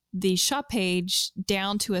focus the shop page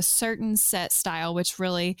down to a certain set style, which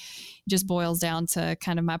really just boils down to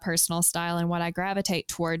kind of my personal style and what I gravitate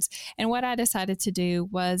towards? And what I decided to do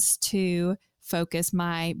was to focus,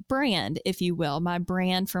 my brand, if you will, my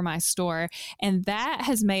brand for my store. And that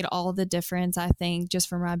has made all the difference, I think, just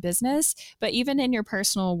for my business. But even in your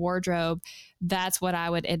personal wardrobe, that's what I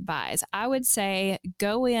would advise. I would say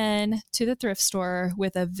go in to the thrift store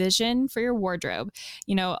with a vision for your wardrobe.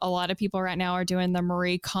 You know, a lot of people right now are doing the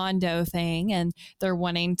Marie Kondo thing, and they're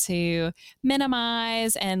wanting to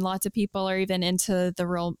minimize, and lots of people are even into the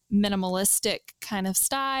real minimalistic kind of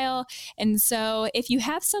style. And so if you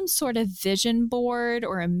have some sort of vision board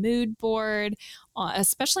or a mood board,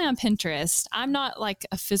 especially on Pinterest, I'm not like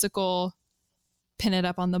a physical pin it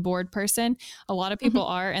up on the board person. A lot of people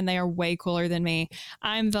are, and they are way cooler than me.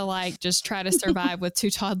 I'm the like, just try to survive with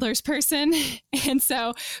 2 toddlers person. And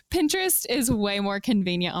so Pinterest is way more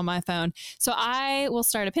convenient on my phone. So I will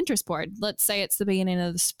start a Pinterest board. Let's say it's the beginning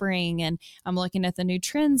of the spring and I'm looking at the new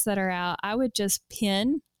trends that are out. I would just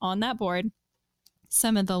pin on that board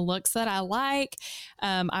some of the looks that I like.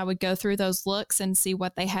 I would go through those looks and see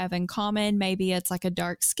what they have in common. Maybe it's like a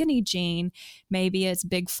dark skinny jean. Maybe it's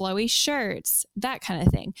big flowy shirts, that kind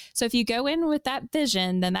of thing. So if you go in with that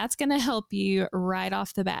vision, then that's going to help you right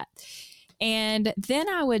off the bat. And then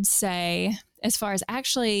I would say, as far as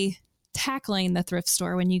actually tackling the thrift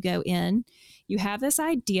store, when you go in, you have this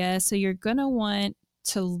idea. So you're going to want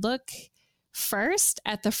to look first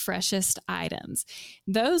at the freshest items.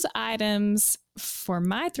 Those items for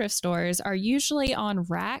my thrift stores are usually on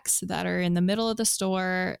racks that are in the middle of the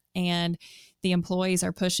store, and the employees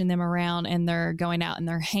are pushing them around and they're going out and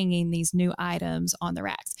they're hanging these new items on the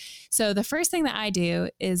racks. So the first thing that I do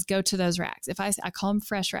is go to those racks. I call them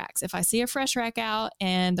fresh racks. If I see a fresh rack out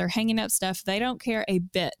and they're hanging up stuff, they don't care a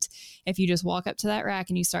bit if you just walk up to that rack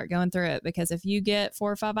and you start going through it, because if you get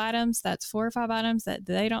 4 or 5 items, that's 4 or 5 items that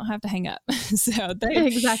they don't have to hang up. So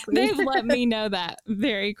they've let me know that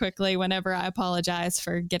very quickly whenever I apologize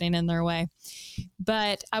for getting in their way.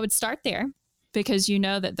 But I would start there, because you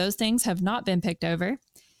know that those things have not been picked over.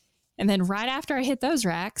 And then right after I hit those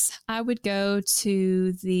racks, I would go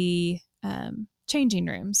to the changing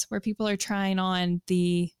rooms where people are trying on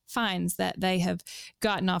the finds that they have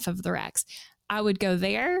gotten off of the racks. I would go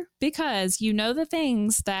there because you know the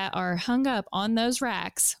things that are hung up on those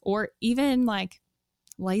racks, or even like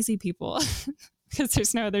lazy people, because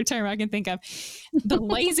there's no other term I can think of, the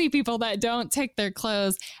lazy people that don't take their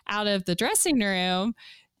clothes out of the dressing room.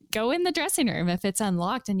 Go in the dressing room if it's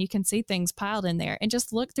unlocked and you can see things piled in there, and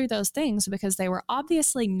just look through those things, because they were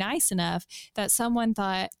obviously nice enough that someone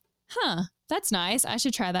thought, that's nice, I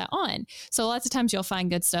should try that on. So lots of times you'll find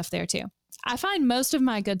good stuff there too. I find most of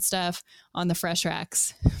my good stuff on the fresh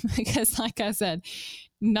racks because, like I said,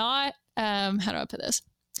 not, how do I put this?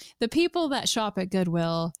 The people that shop at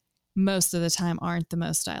Goodwill most of the time aren't the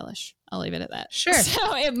most stylish. I'll leave it at that. Sure.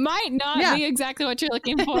 So it might not be exactly what you're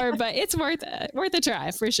looking for, but it's worth a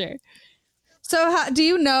try for sure. So do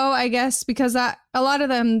you know, I guess, because a lot of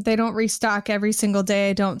them, they don't restock every single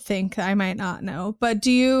day. I don't think. I might not know. But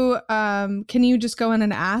do you, can you just go in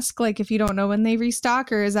and ask, like, if you don't know when they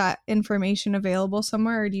restock, or is that information available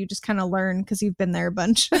somewhere, or do you just kind of learn because you've been there a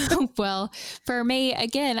bunch? Well, for me,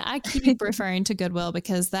 again, I keep referring to Goodwill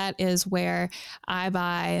because that is where I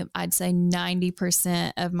buy, I'd say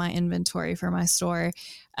 90% of my inventory for my store.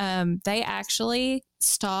 They actually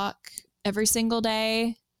stock every single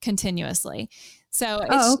day, continuously. So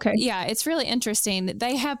it's really interesting.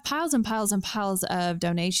 They have piles and piles and piles of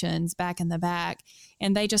donations back in the back,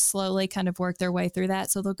 and they just slowly kind of work their way through that.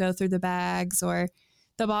 So they'll go through the bags or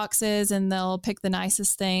the boxes, and they'll pick the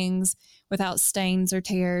nicest things without stains or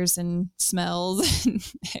tears and smells,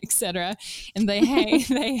 etc. And they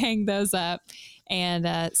hang those up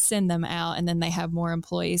and send them out. And then they have more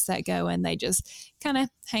employees that go and they just kind of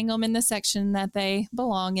hang them in the section that they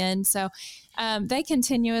belong in. So they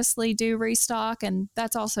continuously do restock. And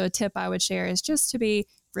that's also a tip I would share, is just to be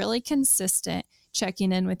really consistent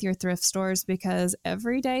checking in with your thrift stores, because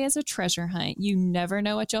every day is a treasure hunt. You never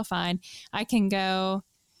know what you'll find. I can go,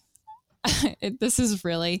 this is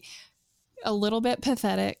really a little bit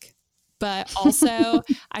pathetic, but also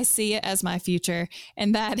I see it as my future.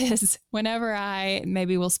 And that is whenever I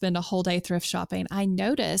maybe will spend a whole day thrift shopping, I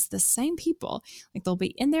notice the same people, like they'll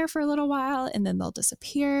be in there for a little while and then they'll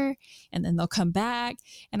disappear and then they'll come back.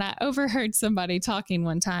 And I overheard somebody talking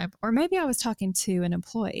one time, or maybe I was talking to an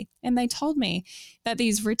employee, and they told me that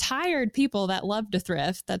these retired people that love to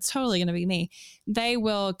thrift, that's totally going to be me. They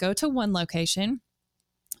will go to one location,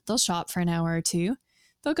 they'll shop for an hour or two.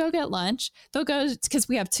 They'll go get lunch. They'll go, because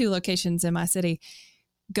we have 2 locations in my city,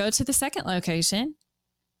 go to the second location,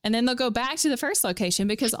 and then they'll go back to the first location,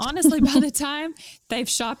 because honestly, by the time they've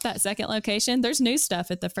shopped that second location, there's new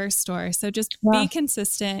stuff at the first store. So just be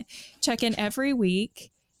consistent, check in every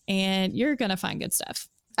week, and you're going to find good stuff.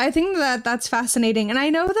 I think that that's fascinating. And I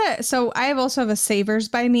know that, so I also have a Savers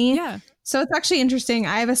by me. Yeah. So it's actually interesting.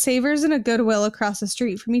 I have a Savers and a Goodwill across the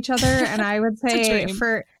street from each other. And I would say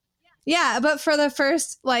but for the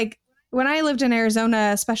first, like when I lived in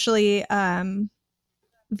Arizona, especially,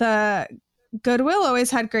 the Goodwill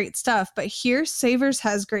always had great stuff, but here Savers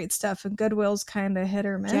has great stuff and Goodwill's kind of hit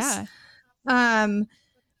or miss. Yeah.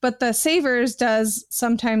 But the Savers does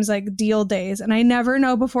sometimes like deal days, and I never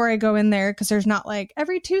know before I go in there because there's not like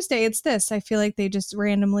every Tuesday it's this. I feel like they just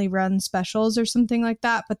randomly run specials or something like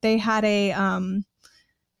that. But they had a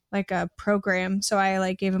like a program, so I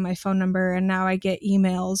like gave them my phone number, and now I get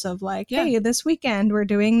emails of like, hey, this weekend we're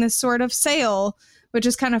doing this sort of sale, which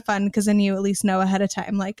is kind of fun because then you at least know ahead of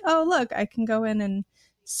time, like, oh look, I can go in and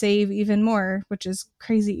save even more, which is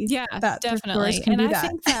crazy. Yeah, that definitely. And I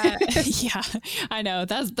think that yeah, I know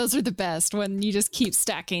those are the best when you just keep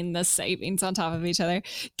stacking the savings on top of each other.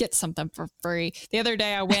 Get something for free. The other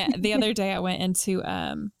day I went into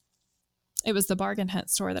it was the bargain hunt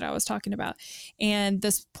store that I was talking about. And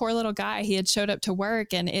this poor little guy, he had showed up to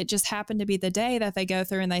work, and it just happened to be the day that they go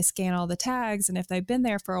through and they scan all the tags. And if they've been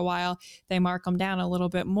there for a while, they mark them down a little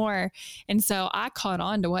bit more. And so I caught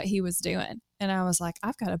on to what he was doing. And I was like,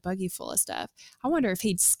 I've got a buggy full of stuff. I wonder if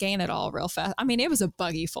he'd scan it all real fast. I mean, it was a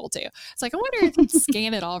buggy full too. It's like, I wonder if he'd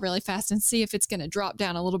scan it all really fast and see if it's going to drop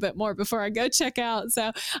down a little bit more before I go check out.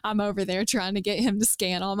 So I'm over there trying to get him to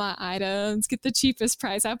scan all my items, get the cheapest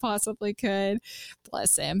price I possibly could.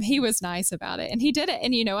 Bless him. He was nice about it. And he did it.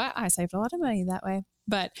 And you know what? I saved a lot of money that way.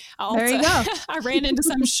 But there you go. I ran into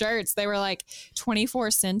some shirts. They were like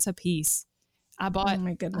 24 cents a piece. I bought, oh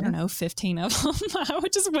my goodness, I don't know, 15 of them. I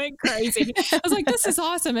just went crazy. I was like, this is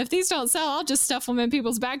awesome. If these don't sell, I'll just stuff them in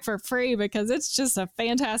people's bag for free because it's just a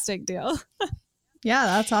fantastic deal. Yeah,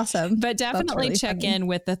 that's awesome. But definitely really check in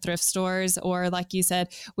with the thrift stores or, like you said,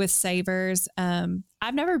 with Savers.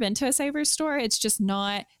 I've never been to a Savers store. It's just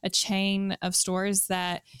not a chain of stores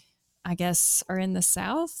that I guess are in the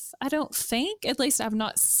South. I don't think. At least I've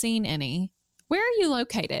not seen any. Where are you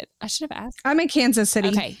located? I should have asked. I'm in Kansas City.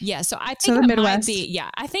 Okay, yeah. So I think the Midwest.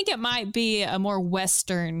 I think it might be a more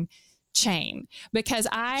Western chain because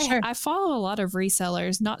I follow a lot of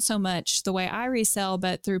resellers, not so much the way I resell,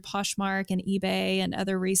 but through Poshmark and eBay and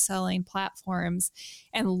other reselling platforms.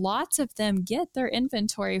 And lots of them get their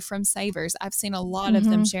inventory from Savers. I've seen a lot of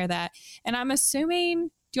them share that. And I'm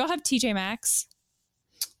assuming, do y'all have TJ Maxx?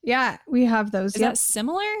 Yeah, we have those. Is that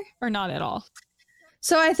similar or not at all?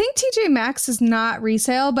 So I think TJ Maxx is not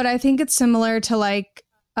resale, but I think it's similar to like,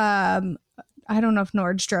 I don't know if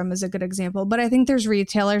Nordstrom is a good example, but I think there's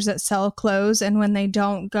retailers that sell clothes, and when they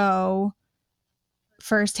don't go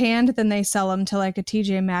firsthand, then they sell them to like a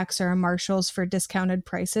TJ Maxx or a Marshall's for discounted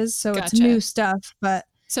prices. So It's new stuff, but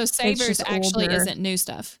so Savers actually older. Isn't new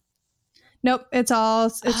stuff. Nope, it's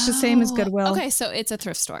the same as Goodwill. Okay, so it's a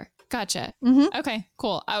thrift store. Gotcha. Mm-hmm. Okay,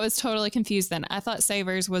 cool. I was totally confused then. I thought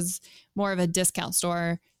Savers was more of a discount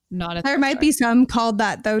store, not a. There might be some called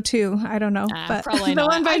that though too. I don't know, but probably the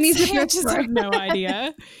not. one by me I just have no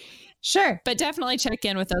idea. Sure. But definitely check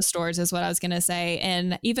in with those stores is what I was going to say.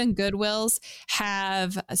 And even Goodwills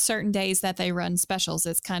have certain days that they run specials.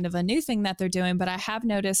 It's kind of a new thing that they're doing, but I have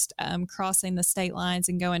noticed crossing the state lines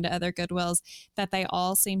and going to other Goodwills that they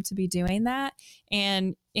all seem to be doing that.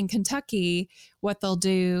 And in Kentucky, what they'll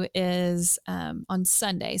do is on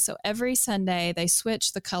Sunday. So every Sunday they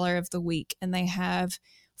switch the color of the week, and they have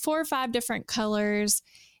 4 or 5 different colors.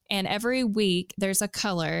 And every week there's a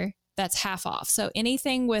color that's half off. So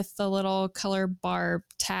anything with the little color bar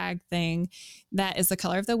tag thing that is the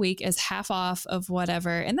color of the week is half off of whatever.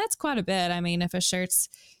 And that's quite a bit. I mean, if a shirt's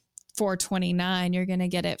 $4.29, you're going to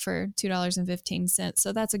get it for $2.15.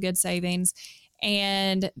 So that's a good savings.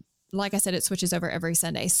 And like I said, it switches over every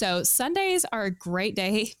Sunday. So Sundays are a great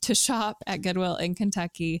day to shop at Goodwill in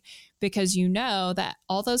Kentucky because you know that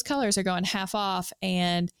all those colors are going half off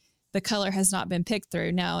and the color has not been picked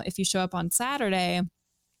through. Now, if you show up on Saturday,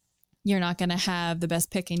 you're not going to have the best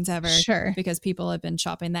pickings ever because people have been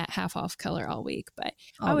shopping that half off color all week. But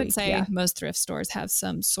I would say most thrift stores have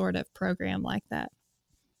some sort of program like that.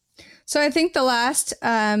 So I think the last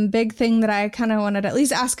big thing that I kind of wanted to at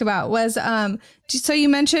least ask about was, so you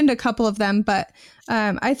mentioned a couple of them, but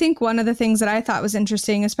I think one of the things that I thought was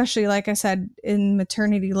interesting, especially like I said, in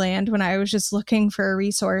maternity land, when I was just looking for a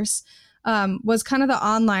resource, was kind of the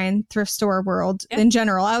online thrift store world in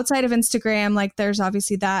general. Outside of Instagram, like there's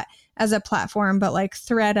obviously that as a platform, but like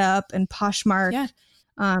ThreadUp and Poshmark.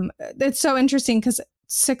 It's so interesting because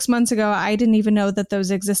 6 months ago, I didn't even know that those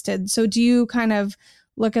existed. So do you kind of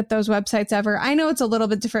look at those websites ever. I know it's a little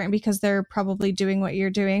bit different because they're probably doing what you're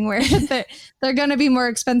doing, where they're going to be more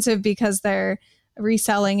expensive because they're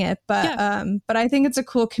reselling it. But I think it's a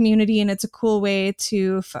cool community, and it's a cool way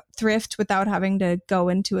to thrift without having to go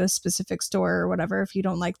into a specific store or whatever if you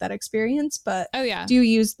don't like that experience. But do you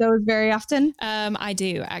use those very often? I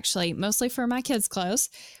do, actually, mostly for my kids' clothes,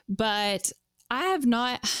 but I have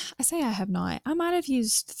not. I might have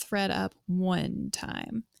used ThredUp one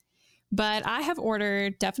time, but I have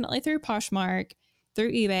ordered definitely through Poshmark,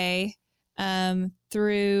 through eBay,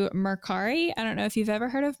 through Mercari. I don't know if you've ever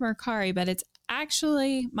heard of Mercari, but it's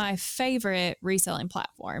actually my favorite reselling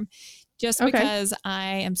platform, just because I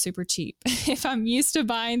am super cheap. If I'm used to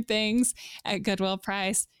buying things at Goodwill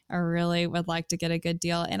price, I really would like to get a good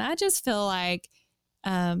deal. And I just feel like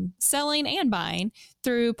selling and buying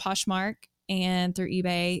through Poshmark and through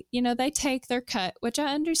eBay, they take their cut, which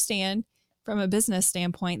I understand from a business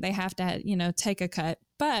standpoint, they have to, take a cut.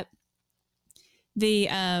 But the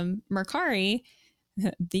Mercari,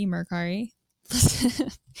 the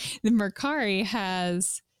Mercari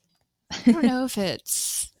has, I don't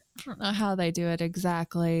know how they do it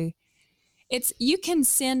exactly. You can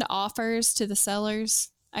send offers to the sellers,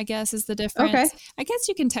 I guess, is the difference. Okay. I guess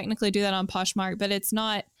you can technically do that on Poshmark, but it's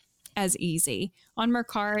not as easy. On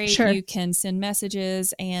Mercari, you can send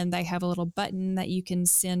messages, and they have a little button that you can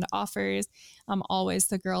send offers. I'm always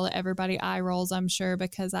the girl that everybody eye rolls, I'm sure,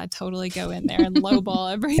 because I totally go in there and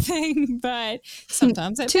lowball everything. But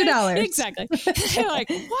sometimes it's $2. Exactly. They're like,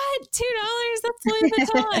 what? $2? That's Louis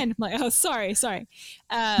Vuitton. I'm like, oh, sorry.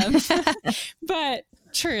 But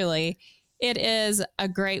truly, it is a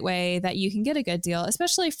great way that you can get a good deal,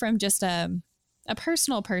 especially from just a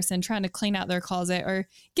personal person trying to clean out their closet or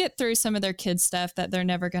get through some of their kids' stuff that they're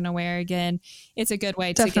never going to wear again. It's a good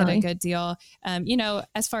way to get a good deal.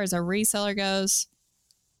 As far as a reseller goes,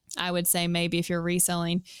 I would say maybe if you're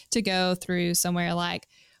reselling, to go through somewhere like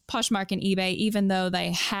Poshmark and eBay. Even though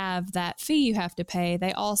they have that fee you have to pay,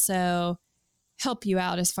 they also help you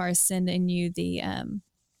out as far as sending you the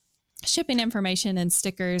shipping information and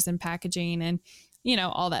stickers and packaging and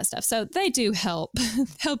all that stuff. So they do help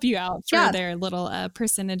you out for their little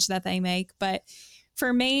percentage that they make. But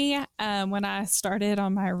for me, when I started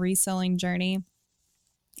on my reselling journey,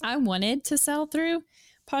 I wanted to sell through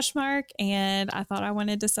Poshmark, and I thought I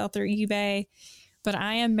wanted to sell through eBay, but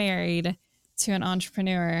I am married to an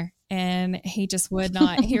entrepreneur, and he just would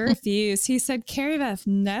not. He refused. He said, Carrie Beth,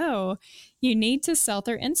 no, you need to sell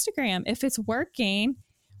through Instagram. If it's working,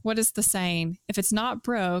 what is the saying? If it's not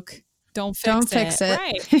broke, don't fix it.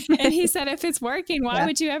 Right. And he said, if it's working, why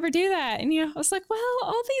would you ever do that? And, I was like, well,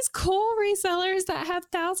 all these cool resellers that have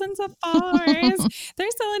thousands of followers,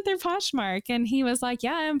 they're selling through Poshmark. And he was like,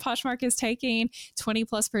 yeah, and Poshmark is taking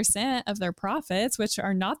 20+% of their profits, which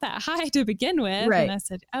are not that high to begin with. Right. And I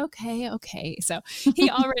said, okay. So he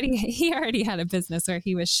already had a business where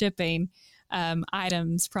he was shipping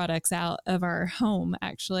products out of our home,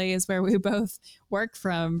 actually, is where we both work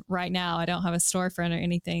from right now. I don't have a storefront or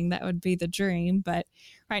anything. That would be the dream. But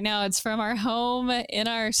right now it's from our home in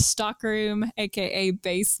our stockroom, AKA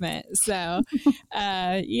basement. So,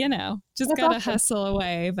 just got to hustle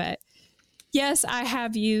away. But yes, I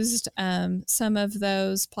have used some of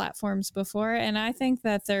those platforms before, and I think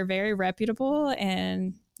that they're very reputable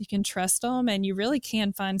and you can trust them, and you really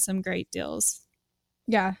can find some great deals.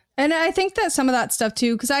 Yeah. And I think that some of that stuff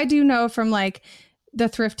too, because I do know from like the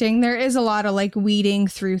thrifting, there is a lot of like weeding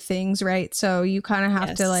through things, right? So you kind of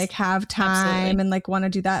have to like have time and like want to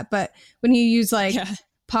do that. But when you use like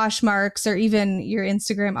Poshmarks or even your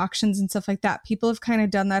Instagram auctions and stuff like that, people have kind of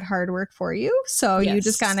done that hard work for you. So you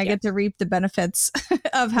just kind of get to reap the benefits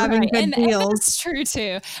of having good deals. And that's true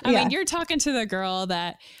too. I mean, you're talking to the girl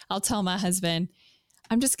that I'll tell my husband,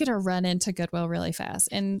 I'm just going to run into Goodwill really fast.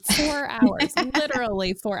 And 4 hours,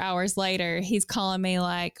 literally 4 hours later, he's calling me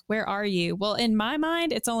like, where are you? Well, in my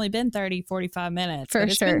mind, it's only been 30, 45 minutes. For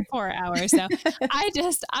it's been 4 hours. So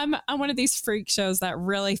I'm one of these freak shows that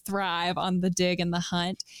really thrive on the dig and the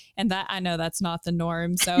hunt. And that I know that's not the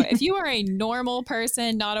norm. So if you are a normal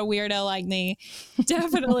person, not a weirdo like me,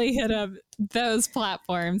 definitely hit up those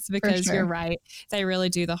platforms because you're right. They really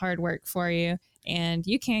do the hard work for you. And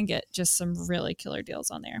you can get just some really killer deals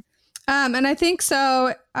on there. And I think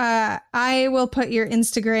so. I will put your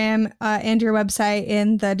Instagram and your website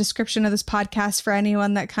in the description of this podcast for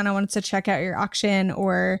anyone that kind of wants to check out your auction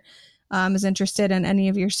or is interested in any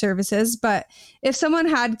of your services. But if someone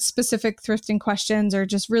had specific thrifting questions or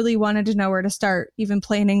just really wanted to know where to start, even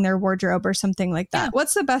planning their wardrobe or something like that,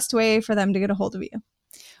 what's the best way for them to get a hold of you?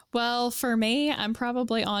 Well, for me, I'm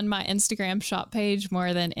probably on my Instagram shop page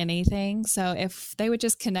more than anything. So if they would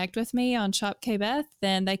just connect with me on Shop K-Beth,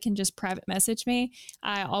 then they can just private message me.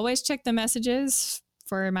 I always check the messages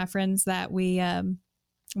for my friends that we have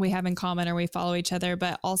in common or we follow each other,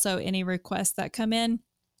 but also any requests that come in,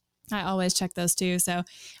 I always check those too. So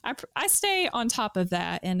I stay on top of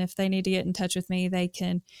that. And if they need to get in touch with me, they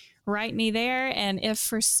can write me there. And if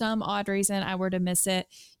for some odd reason I were to miss it,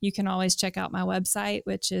 you can always check out my website,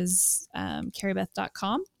 which is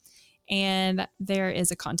carriebeth.com. And there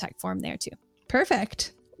is a contact form there too.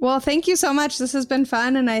 Perfect. Well, thank you so much. This has been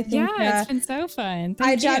fun. And I think it's been so fun.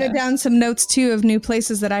 I jotted down some notes too of new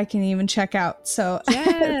places that I can even check out. So,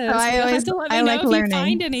 yes, so I like learning. If you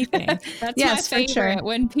find anything. That's yes, my favorite. Sure.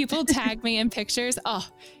 When people tag me in pictures,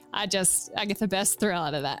 I get the best thrill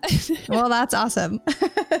out of that. Well, that's awesome.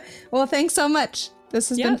 Well, thanks so much. This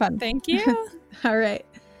has been fun. Thank you. All right.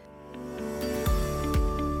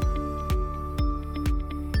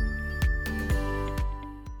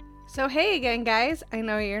 So hey again, guys. I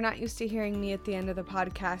know you're not used to hearing me at the end of the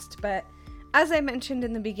podcast, but as I mentioned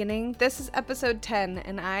in the beginning, this is episode 10,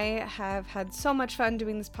 and I have had so much fun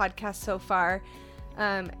doing this podcast so far.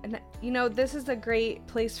 And this is a great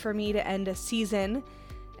place for me to end a season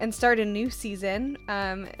and start a new season.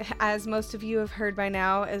 As most of you have heard by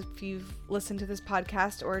now, if you've listened to this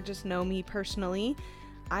podcast or just know me personally,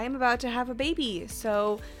 I am about to have a baby.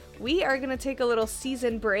 So we are going to take a little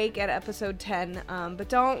season break at episode 10, but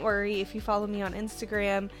don't worry, if you follow me on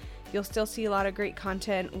Instagram, you'll still see a lot of great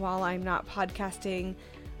content while I'm not podcasting,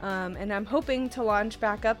 and I'm hoping to launch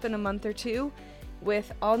back up in a month or two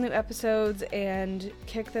with all new episodes and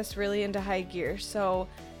kick this really into high gear. So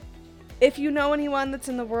if you know anyone that's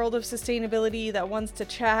in the world of sustainability that wants to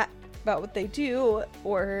chat about what they do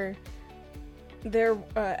or their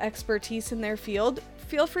expertise in their field,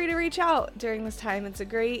 feel free to reach out during this time. It's a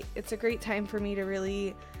great time for me to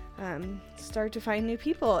really start to find new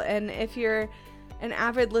people. And if you're an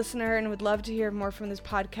avid listener and would love to hear more from this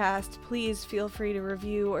podcast, please feel free to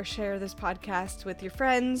review or share this podcast with your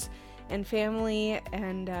friends and family.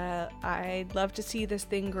 And I'd love to see this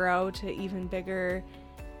thing grow to even bigger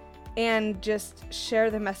and just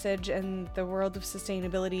share the message and the world of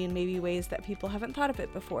sustainability in maybe ways that people haven't thought of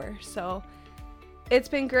it before. So it's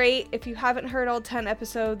been great. If you haven't heard all 10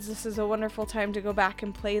 episodes, this is a wonderful time to go back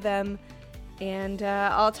and play them. And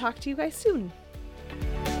I'll talk to you guys soon.